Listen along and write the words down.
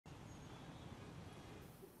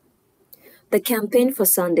The campaign for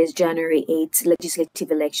Sunday's January 8th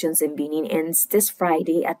legislative elections in Benin ends this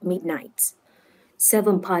Friday at midnight.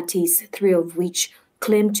 7 parties, 3 of which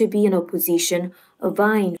claim to be in opposition, are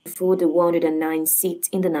vying for the 109 seats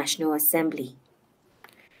in the National Assembly.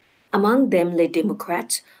 Among them, Le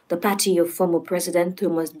Democrat, the party of former President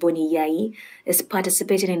Thomas Boni is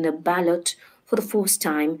participating in the ballot for the first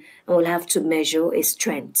time and will have to measure its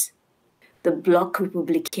strength. The Bloc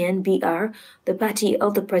Republicain BR, the party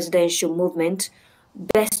of the presidential movement,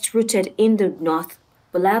 best rooted in the north,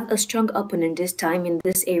 will have a strong opponent this time in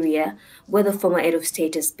this area where the former head of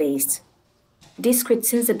state is based. Discreet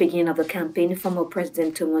since the beginning of the campaign, former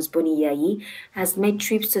President Thomas Boni has made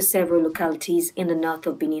trips to several localities in the north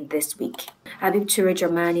of Benin this week. Habib Toure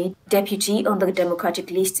Dramani, deputy on the Democratic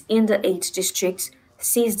list in the 8th district,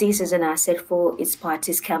 sees this as an asset for its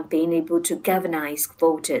party's campaign, able to galvanize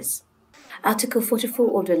voters. Article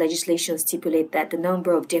 44 of the legislation stipulates that the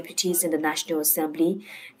number of deputies in the National Assembly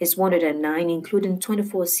is 109, including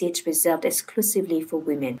 24 seats reserved exclusively for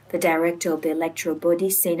women. The director of the electoral body,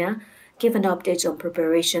 Sena, gave an update on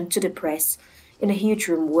preparation to the press in a huge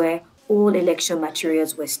room where all election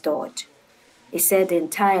materials were stored. He said the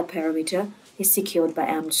entire perimeter is secured by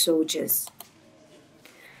armed soldiers.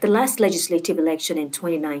 The last legislative election in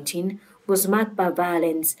 2019 was marked by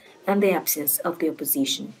violence and the absence of the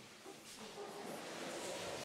opposition.